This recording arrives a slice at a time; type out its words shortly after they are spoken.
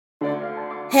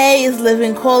Hey, it's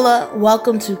Living Cola.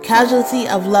 Welcome to Casualty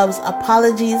of Love's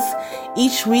Apologies.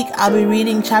 Each week I'll be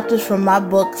reading chapters from my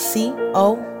book,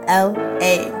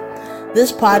 C-O-L-A.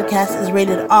 This podcast is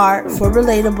rated R for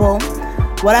relatable.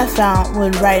 What I found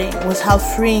when writing was how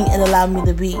freeing it allowed me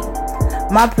to be.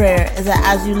 My prayer is that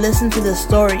as you listen to this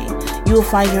story, you will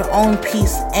find your own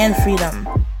peace and freedom.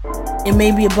 It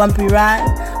may be a bumpy ride,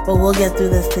 but we'll get through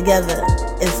this together.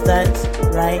 It starts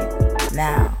right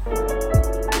now.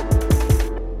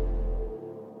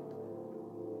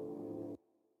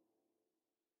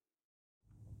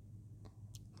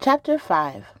 Chapter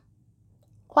 5.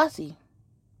 Kwasi.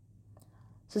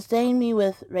 Sustain me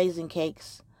with raisin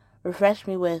cakes. Refresh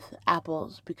me with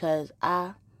apples, because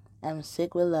I am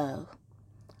sick with love.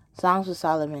 Songs of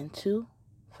Solomon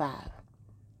 2:5.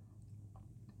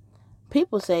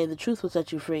 People say the truth will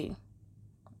set you free.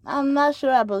 I'm not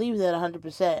sure I believe that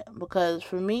 100%, because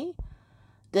for me,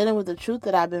 dealing with the truth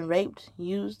that I've been raped,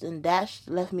 used, and dashed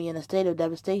left me in a state of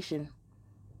devastation.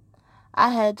 I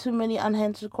had too many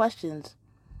unanswered questions.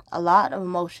 A lot of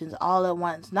emotions all at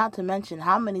once, not to mention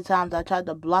how many times I tried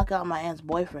to block out my aunt's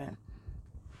boyfriend.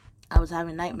 I was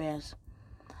having nightmares.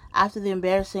 After the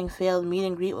embarrassing failed meet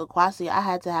and greet with Kwasi, I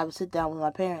had to have a sit down with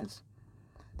my parents.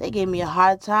 They gave me a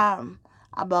hard time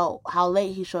about how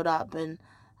late he showed up and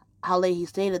how late he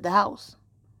stayed at the house.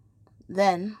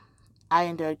 Then, I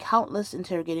endured countless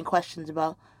interrogating questions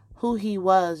about who he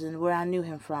was and where I knew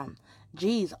him from.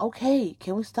 Geez, okay,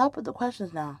 can we stop with the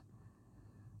questions now?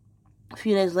 A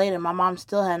few days later, my mom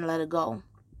still hadn't let it go.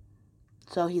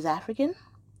 So he's African?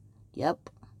 Yep.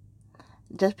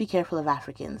 Just be careful of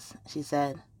Africans, she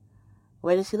said.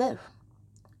 Where does he live?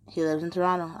 He lives in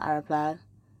Toronto, I replied.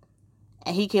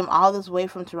 And he came all this way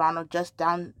from Toronto just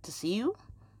down to see you?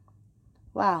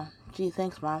 Wow, gee,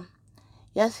 thanks, Mom.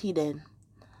 Yes, he did.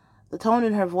 The tone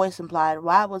in her voice implied,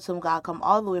 why would some guy come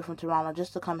all the way from Toronto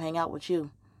just to come hang out with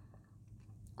you?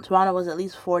 Toronto was at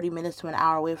least 40 minutes to an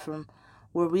hour away from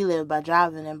where we lived by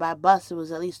driving, and by bus it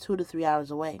was at least 2 to 3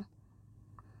 hours away.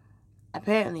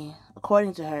 Apparently,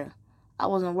 according to her, I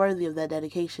wasn't worthy of that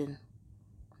dedication.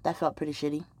 That felt pretty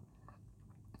shitty.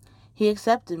 He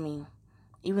accepted me.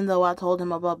 Even though I told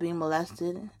him about being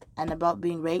molested and about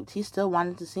being raped, he still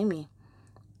wanted to see me.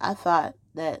 I thought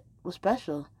that was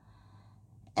special.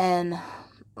 And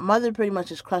Mother pretty much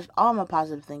just crushed all my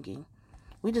positive thinking.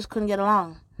 We just couldn't get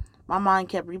along. My mind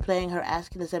kept replaying her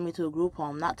asking to send me to a group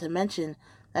home, not to mention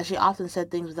that she often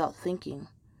said things without thinking.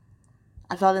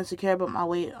 I felt insecure about my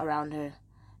weight around her.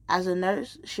 As a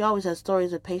nurse, she always had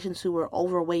stories of patients who were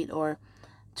overweight or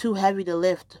too heavy to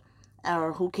lift,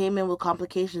 or who came in with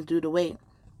complications due to weight.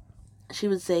 She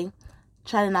would say,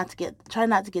 try not to get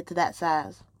to that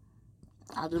size.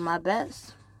 I'll do my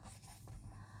best.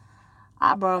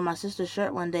 I borrowed my sister's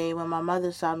shirt one day when my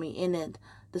mother saw me in it,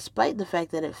 despite the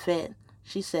fact that it fit.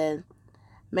 She said,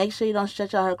 make sure you don't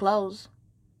stretch out her clothes.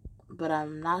 But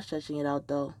I'm not stretching it out,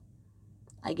 though.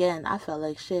 Again, I felt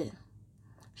like shit.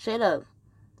 Straight up.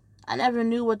 I never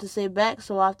knew what to say back,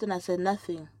 so often I said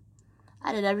nothing.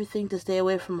 I did everything to stay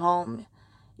away from home,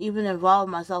 even involved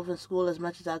myself in school as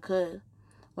much as I could.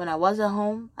 When I was at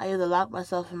home, I either locked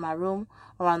myself in my room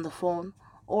or on the phone,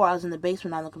 or I was in the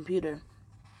basement on the computer.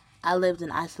 I lived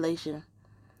in isolation.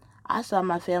 I saw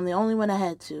my family only when I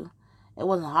had to. It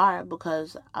wasn't hard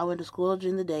because I went to school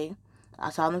during the day, I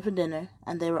saw them for dinner,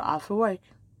 and they were off for work.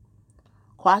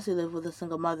 Kwasi lived with a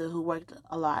single mother who worked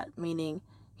a lot, meaning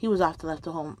he was often left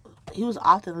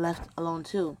alone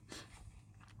too.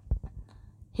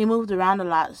 He moved around a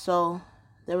lot, so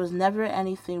there was never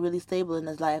anything really stable in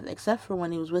his life except for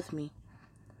when he was with me.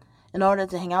 In order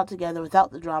to hang out together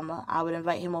without the drama, I would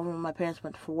invite him over when my parents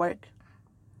went for work.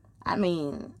 I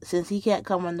mean, since he can't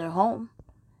come when they're home,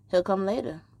 he'll come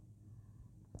later.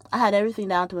 I had everything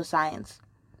down to a science.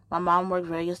 My mom worked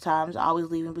various times, always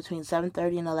leaving between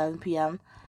 7:30 and 11 p.m.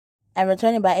 and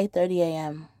returning by 8:30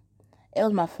 a.m. It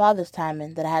was my father's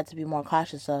timing that I had to be more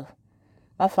cautious of.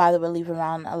 My father would leave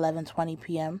around 11:20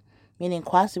 p.m., meaning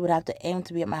Kwasi would have to aim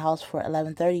to be at my house for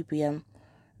 11:30 p.m.,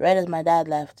 right as my dad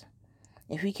left.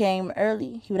 If he came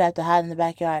early, he would have to hide in the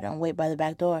backyard and wait by the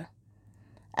back door.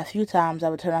 A few times I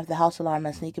would turn off the house alarm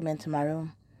and sneak him into my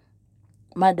room.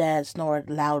 My dad snored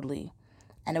loudly,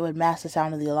 and it would mask the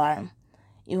sound of the alarm.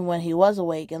 Even when he was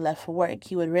awake and left for work,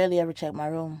 he would rarely ever check my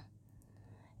room.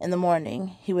 In the morning,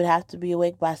 he would have to be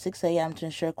awake by 6 a.m. to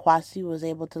ensure Kwasi was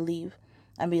able to leave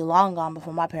and be long gone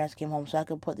before my parents came home so I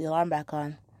could put the alarm back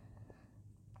on.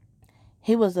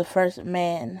 He was the first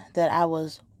man that I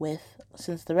was with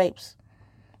since the rapes.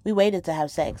 We waited to have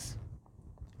sex.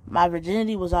 My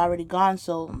virginity was already gone,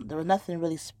 so there was nothing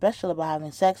really special about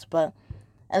having sex, but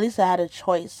at least I had a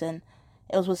choice, and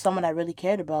It was with someone I really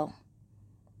cared about.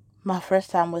 My first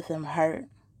time with him hurt.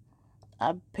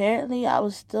 Apparently, I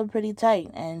was still pretty tight,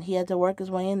 and he had to work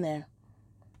his way in there.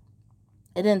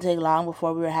 It didn't take long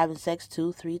before we were having sex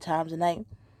 2-3 times a night,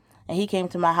 and he came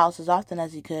to my house as often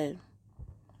as he could.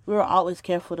 We were always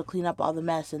careful to clean up all the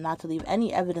mess and not to leave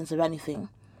any evidence of anything.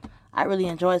 I really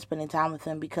enjoyed spending time with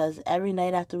him because every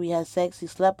night after we had sex, he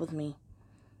slept with me.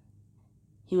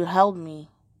 He held me.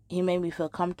 He made me feel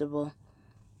comfortable.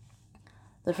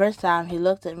 The first time, he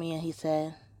looked at me and he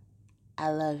said, "I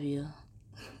love you."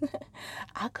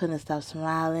 I couldn't stop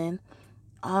smiling.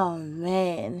 Oh,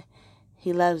 man.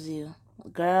 He loves you.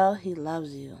 Girl, he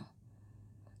loves you.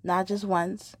 Not just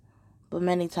once, but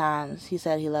many times he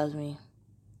said he loves me.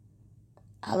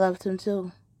 I loved him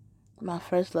too. My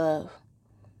first love.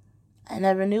 I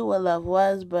never knew what love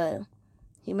was, but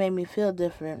he made me feel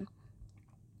different.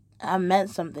 I meant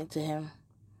something to him.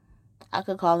 I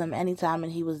could call him anytime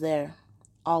and he was there.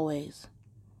 Always.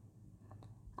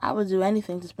 I would do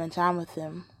anything to spend time with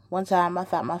him. One time I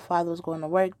thought my father was going to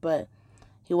work, but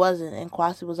he wasn't, and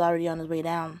Kwasi was already on his way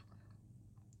down.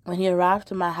 When he arrived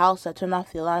to my house, I turned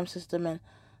off the alarm system and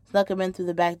snuck him in through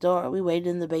the back door. We waited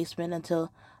in the basement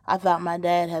until I thought my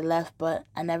dad had left, but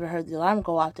I never heard the alarm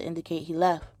go off to indicate he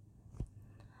left.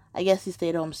 I guess he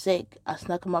stayed home sick. I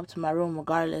snuck him up to my room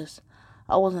regardless.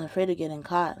 I wasn't afraid of getting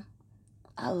caught.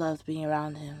 I loved being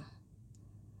around him.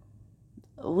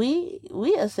 We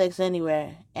had sex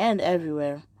anywhere and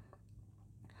everywhere.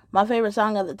 My favorite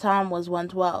song at the time was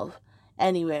 112,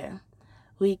 Anywhere.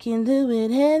 We can do it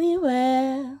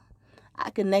anywhere. I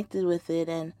connected with it,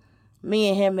 and me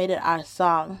and him made it our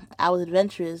song. I was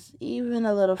adventurous, even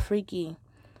a little freaky.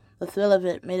 The thrill of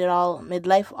it made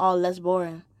life all less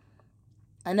boring.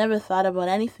 I never thought about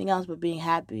anything else but being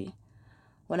happy.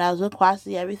 When I was with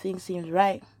Kwasi, everything seemed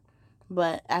right.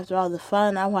 But after all the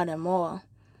fun, I wanted more.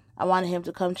 I wanted him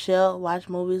to come chill, watch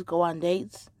movies, go on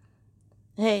dates.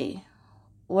 Hey,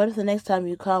 what if the next time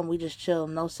you come, we just chill,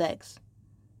 no sex?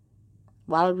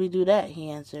 Why would we do that? He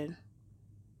answered.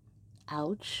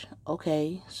 Ouch.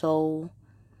 Okay, so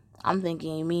I'm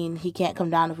thinking, you mean he can't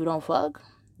come down if we don't fuck?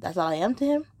 That's all I am to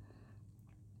him?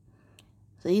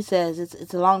 So he says,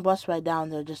 it's a long bus ride down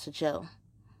there just to chill.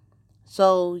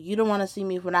 So you don't want to see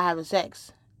me if we're not having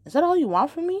sex? Is that all you want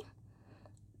from me?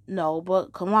 No,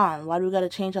 but come on, why do we gotta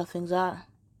change how things are?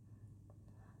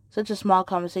 Such a small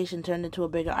conversation turned into a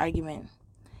bigger argument.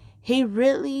 He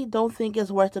really don't think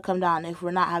it's worth to come down if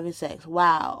we're not having sex.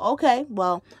 Wow, okay,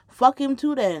 well, fuck him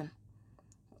too then.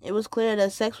 It was clear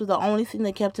that sex was the only thing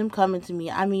that kept him coming to me.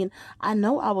 I mean, I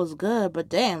know I was good, but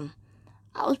damn,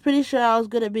 I was pretty sure I was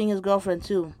good at being his girlfriend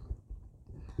too.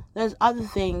 There's other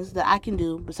things that I can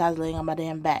do besides laying on my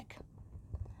damn back.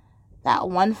 That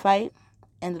one fight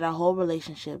ended our whole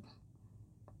relationship.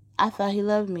 I thought he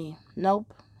loved me.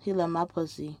 Nope, he loved my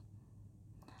pussy.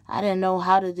 I didn't know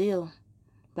how to deal,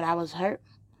 but I was hurt,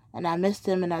 and I missed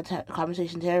him in that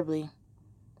conversation terribly.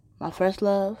 My first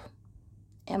love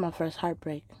and my first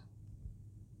heartbreak.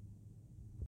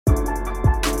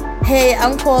 Hey,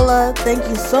 I'm Kola. Thank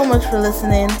you so much for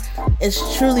listening.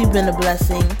 It's truly been a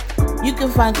blessing. You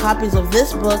can find copies of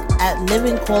this book at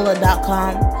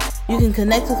livingkola.com. You can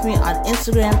connect with me on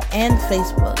Instagram and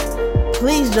Facebook.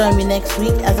 Please join me next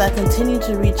week as I continue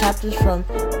to read chapters from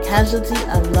Casualty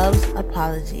of Love's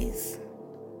Apologies.